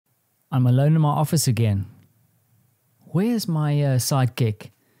I'm alone in my office again. Where's my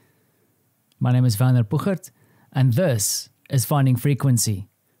sidekick? My name is Werner Puchert, and this is Finding Frequency.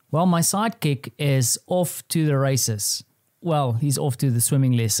 Well, my sidekick is off to the races. Well, he's off to the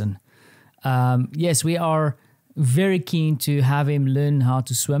swimming lesson. Yes, we are very keen to have him learn how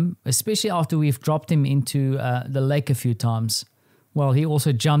to swim, especially after we've dropped him into the lake a few times. Well, he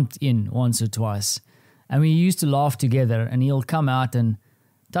also jumped in once or twice. And we used to laugh together, and he'll come out and,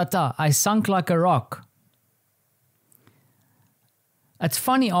 Tata, I sunk like a rock. It's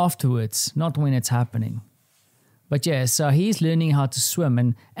funny afterwards, not when it's happening. But yeah, so he's learning how to swim.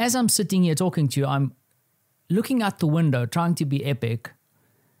 And as I'm sitting here talking to you, I'm looking out the window, trying to be epic.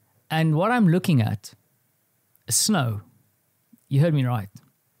 And what I'm looking at is snow. You heard me right.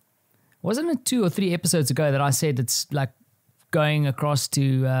 Wasn't it 2 or 3 episodes ago that I said it's like going across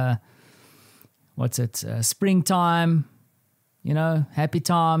to, springtime, happy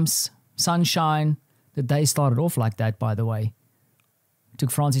times, sunshine. The day started off like that, by the way.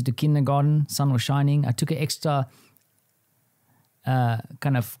 Took Francie to kindergarten, sun was shining. I took an extra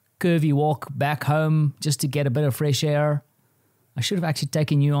kind of curvy walk back home just to get a bit of fresh air. I should have actually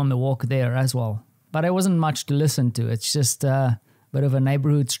taken you on the walk there as well. But it wasn't much to listen to. It's just a bit of a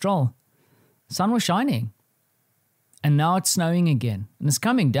neighborhood stroll. Sun was shining. And now it's snowing again. And it's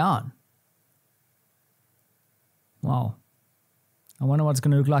coming down. Wow. I wonder what it's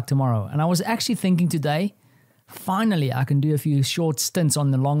going to look like tomorrow. And I was actually thinking today, finally I can do a few short stints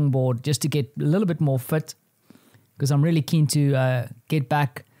on the longboard just to get a little bit more fit, because I'm really keen to get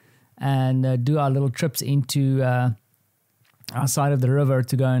back and do our little trips into our side of the river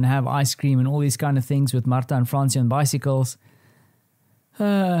to go and have ice cream and all these kind of things with Marta and Francie on bicycles.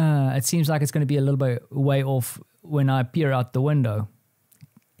 It seems like it's going to be a little bit way off when I peer out the window.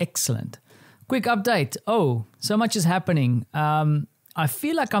 Excellent. Quick update. Oh, so much is happening. I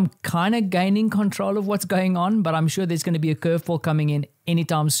feel like I'm kind of gaining control of what's going on, but I'm sure there's going to be a curveball coming in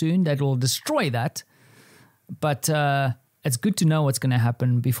anytime soon that will destroy that. But it's good to know what's going to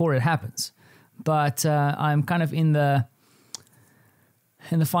happen before it happens. But I'm kind of in the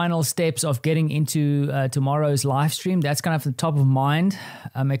final steps of getting into tomorrow's live stream. That's kind of the top of mind.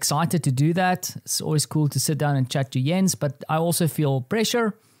 I'm excited to do that. It's always cool to sit down and chat to Jens, but I also feel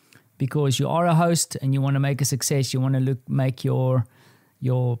pressure because you are a host and you want to make a success. You want to make your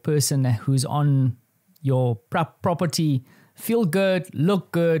person who's on your property feel good,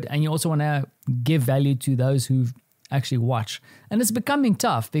 look good, and you also want to give value to those who actually watch. And it's becoming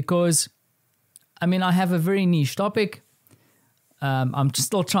tough because, I have a very niche topic. I'm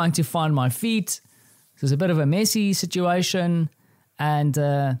still trying to find my feet. So it's a bit of a messy situation, and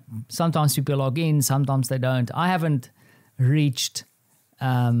sometimes people log in, sometimes they don't. I haven't reached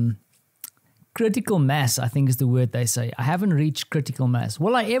critical mass, I think is the word they say. I haven't reached critical mass.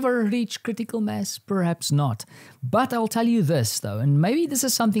 Will I ever reach critical mass? Perhaps not. But I'll tell you this, though, and maybe this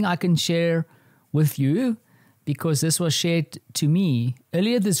is something I can share with you, because this was shared to me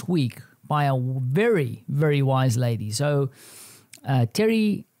earlier this week by a very, very wise lady. So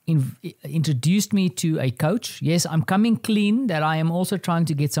Terry introduced me to a coach. Yes, I'm coming clean that I am also trying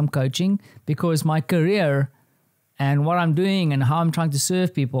to get some coaching, because my career and what I'm doing and how I'm trying to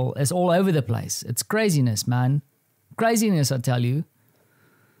serve people is all over the place. It's craziness, man. Craziness, I tell you.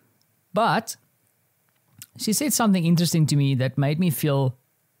 But she said something interesting to me that made me feel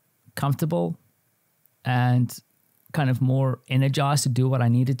comfortable and kind of more energized to do what I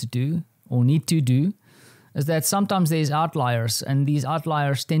needed to do or need to do, is that sometimes there's outliers, and these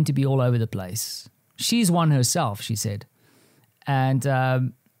outliers tend to be all over the place. She's one herself, she said. And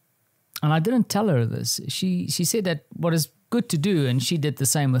I didn't tell her this. She said that what is good to do, and she did the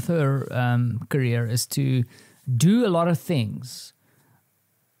same with her career, is to do a lot of things,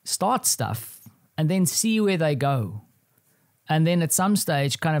 start stuff, and then see where they go. And then at some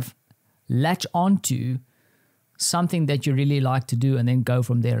stage kind of latch onto something that you really like to do and then go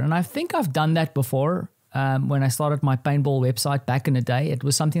from there. And I think I've done that before. When I started my paintball website back in the day, it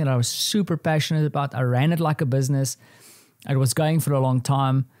was something that I was super passionate about. I ran it like a business. It was going for a long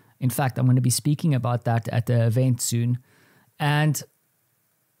time. In fact, I'm going to be speaking about that at the event soon. And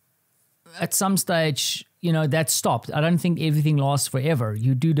at some stage, that stopped. I don't think everything lasts forever.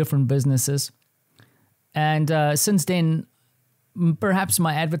 You do different businesses. And since then, perhaps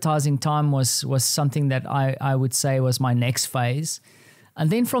my advertising time was something that I would say was my next phase. And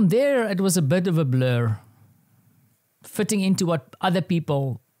then from there, it was a bit of a blur, fitting into what other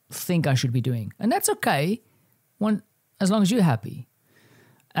people think I should be doing. And that's okay, as long as you're happy.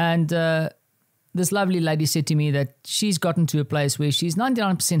 And this lovely lady said to me that she's gotten to a place where she's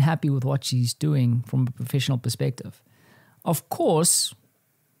 99% happy with what she's doing from a professional perspective. Of course,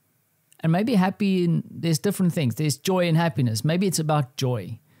 And maybe happy, there's different things. There's joy and happiness. Maybe it's about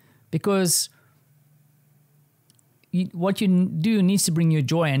joy, because what you do needs to bring you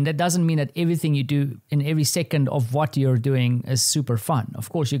joy, and that doesn't mean that everything you do in every second of what you're doing is super fun. Of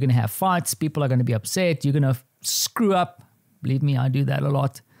course, you're going to have fights. People are going to be upset. You're going to screw up. Believe me, I do that a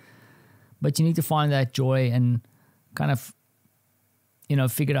lot. But you need to find that joy and kind of,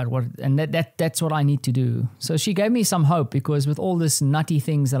 figure out what, and that's what I need to do. So she gave me some hope, because with all this nutty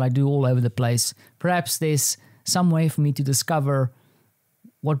things that I do all over the place, perhaps there's some way for me to discover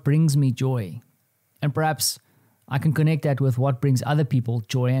what brings me joy. And perhaps I can connect that with what brings other people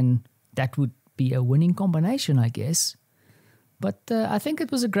joy, and that would be a winning combination, I guess. But I think it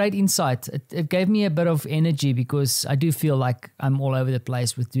was a great insight. It gave me a bit of energy, because I do feel like I'm all over the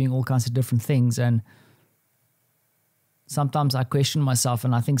place with doing all kinds of different things. And sometimes I question myself,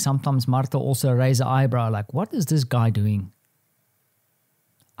 and I think sometimes Martha also raised an eyebrow like, what is this guy doing?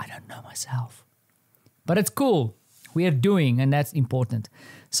 I don't know myself. But it's cool. We are doing, and that's important.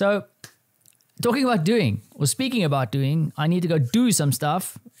 So talking about doing, or speaking about doing, I need to go do some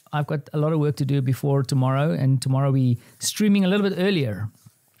stuff. I've got a lot of work to do before tomorrow, and tomorrow we streaming a little bit earlier.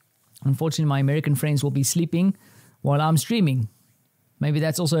 Unfortunately, my American friends will be sleeping while I'm streaming. Maybe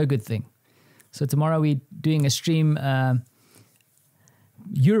that's also a good thing. So tomorrow we're doing a stream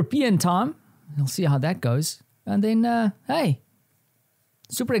European time. We'll see how that goes. And then, hey,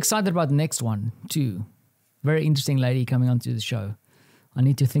 super excited about the next one too. Very interesting lady coming onto the show. I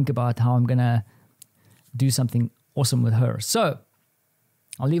need to think about how I'm going to do something awesome with her. So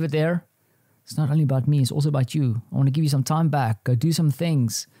I'll leave it there. It's not only about me, it's also about you. I want to give you some time back. Go do some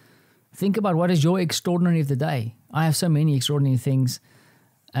things. Think about what is your extraordinary of the day. I have so many extraordinary things,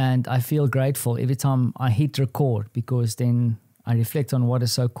 and I feel grateful every time I hit record, because then I reflect on what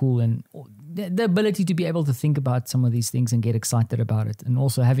is so cool, and the ability to be able to think about some of these things and get excited about it. And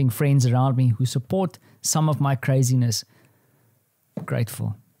also having friends around me who support some of my craziness.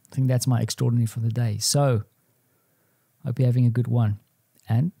 Grateful. I think that's my extraordinary for the day. So, hope you're having a good one.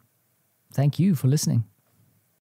 And thank you for listening.